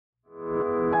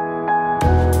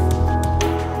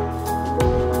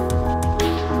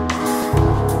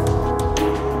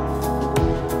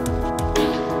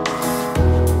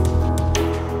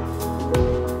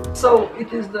So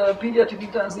it is the Pediatric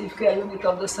Intensive Care Unit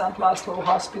of the Szent Laszlo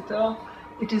Hospital.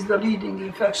 It is the leading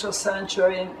infectious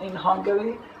sanctuary in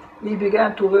Hungary. We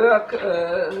began to work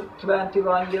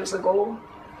 21 years ago,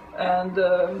 and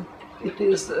it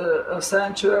is a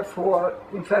sanctuary for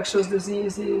infectious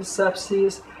diseases,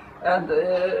 sepsis, and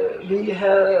we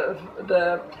have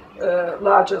the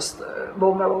largest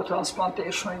bone marrow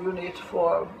transplantation unit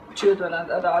for children and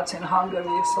adults in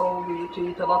Hungary, so we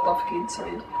treat a lot of kids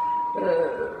with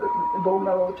bone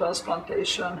marrow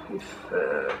transplantation if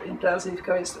intensive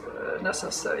care is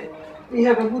necessary. We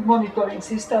have a good monitoring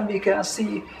system. We can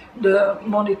see the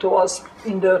monitors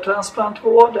in the transplant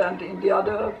ward and in the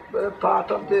other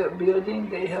part of the building.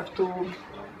 They have two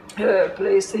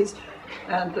places,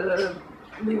 and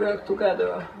we work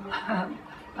together.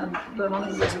 And the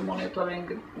non-invasive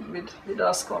monitoring with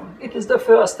Uscom. It is the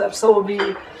first step. So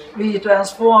we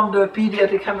transform the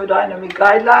pediatric hemodynamic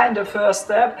guideline. The first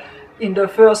step in the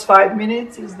first 5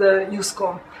 minutes is the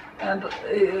Uscom, and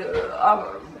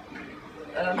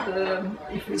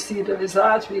if we see the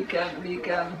results, we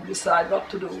can decide what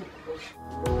to do.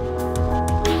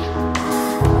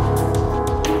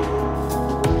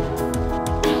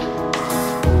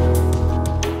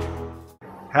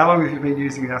 How long have you been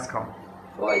using Uscom?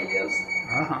 4 years.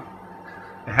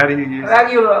 And how do you use it?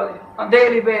 Regularly, on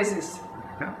daily basis.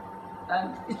 Yeah.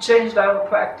 And it changed our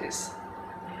practice.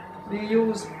 We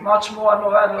use much more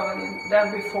noradrenaline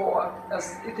than before,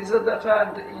 as it is a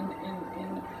trend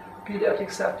in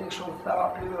pediatric septic shock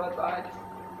therapy worldwide.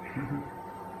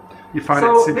 You find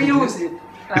so it simple we to use it,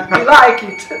 and we like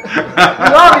it. We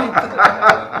love it.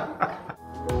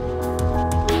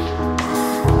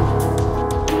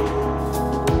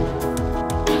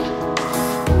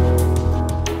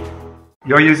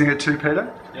 You're using it too,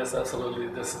 Peter? Yes, absolutely.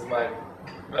 This is my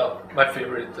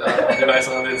favorite device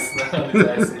on this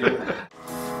ICU.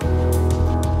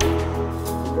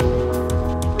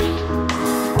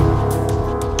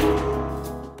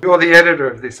 You're the editor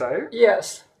of this, are you?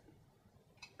 Yes.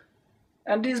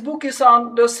 And this book is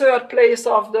on the 3rd place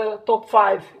of the top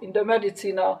 5 in the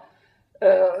Medicina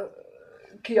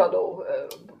kiadó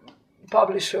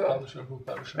publisher. Book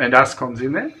publisher. And Uscom's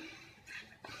in there?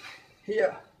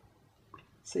 Here.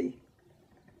 See.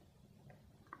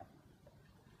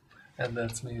 And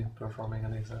that's me performing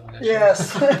an examination.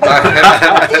 Yes.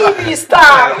 TV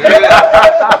star.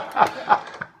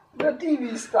 The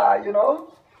TV star, you know.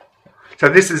 So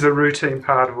this is a routine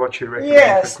part of what you recommend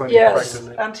Yes, for clinical yes.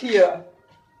 practice. And here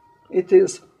it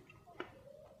is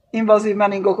invasive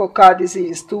meningococcal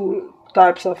disease, 2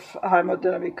 types of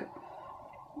hemodynamic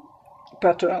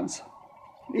patterns.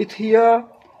 It here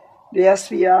the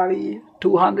SVRE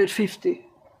 250,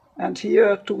 and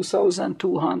here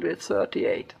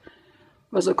 2238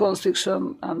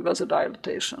 vasoconstriction and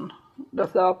vasodilatation. The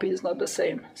therapy is not the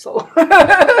same, so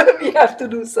we have to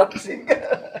do something.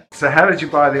 So how did you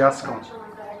buy the Uscom?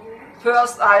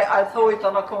 First, I saw it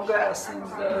on a congress, in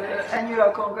the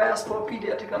annual congress for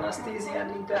pediatric anesthesia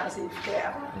and intensive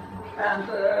care. And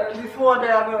before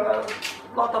there were a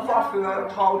lot of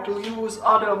offers how to use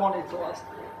other monitors.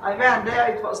 I went there,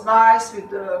 it was nice with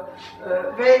the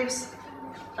waves,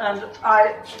 and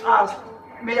I asked,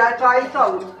 may I try it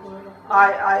out?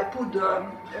 I put the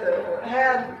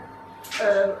head,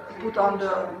 put on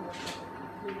the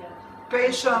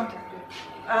patient,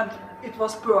 and it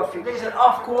was perfect. They said,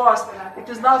 of course, it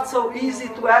is not so easy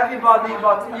to everybody,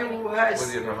 but you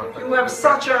have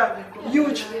such a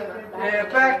huge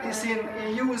practice in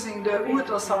using the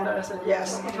ultrasound. And I said,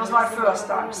 yes, it was my first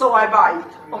time, so I buy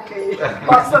it. Okay,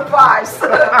 what's the price?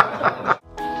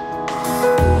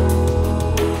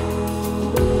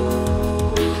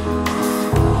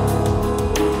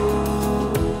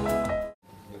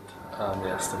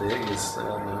 Yesterday, he's in a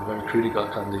very critical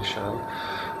condition.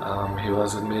 He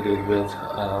was admitted with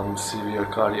severe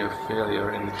cardiac failure,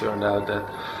 and it turned out that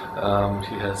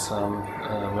he had some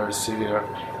very severe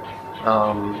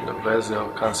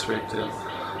vasoconstrictive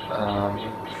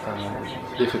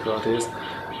difficulties,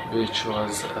 which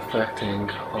was affecting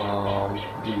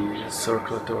the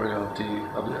circulatory of the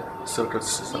circulatory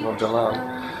system of the lung,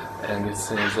 and it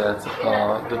seems that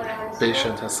the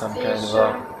patient has some kind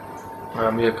of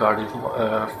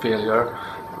myocardial failure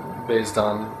based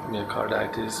on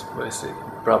myocarditis,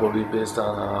 probably based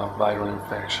on a viral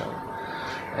infection.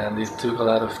 And it took a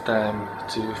lot of time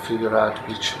to figure out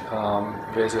which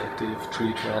vasoactive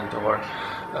treatment or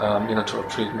intraoral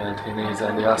treatment he needs,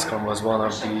 and the Uscom was one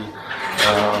of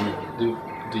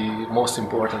the most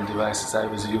important devices I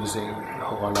was using the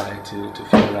whole night to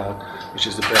figure out which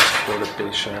is the best for the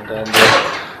patient. And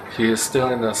he is still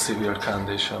in a severe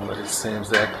condition, but it seems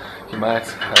that he might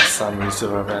have some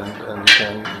reserve, and we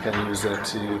can use that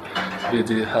to, with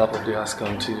the help of the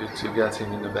Uscom, to get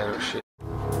him in a better shape.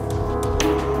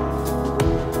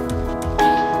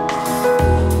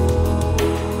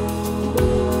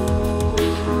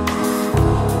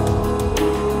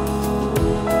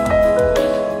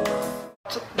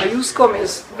 The Uscom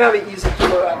is very easy to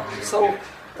learn, so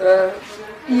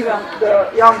even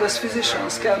the youngest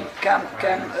physicians can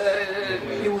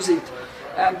use it,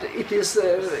 and it is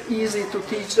easy to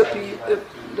teach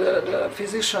the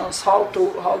physicians how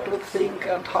to think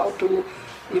and how to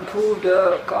improve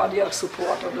the cardiac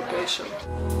support of the patient.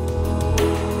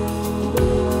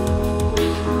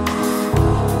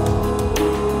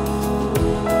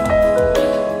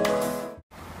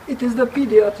 It is the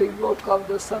pediatric block of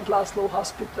the St. Laszlo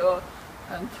hospital,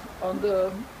 and on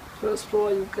the first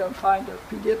floor you can find a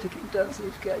pediatric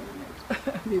intensive care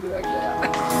unit. We work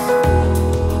there.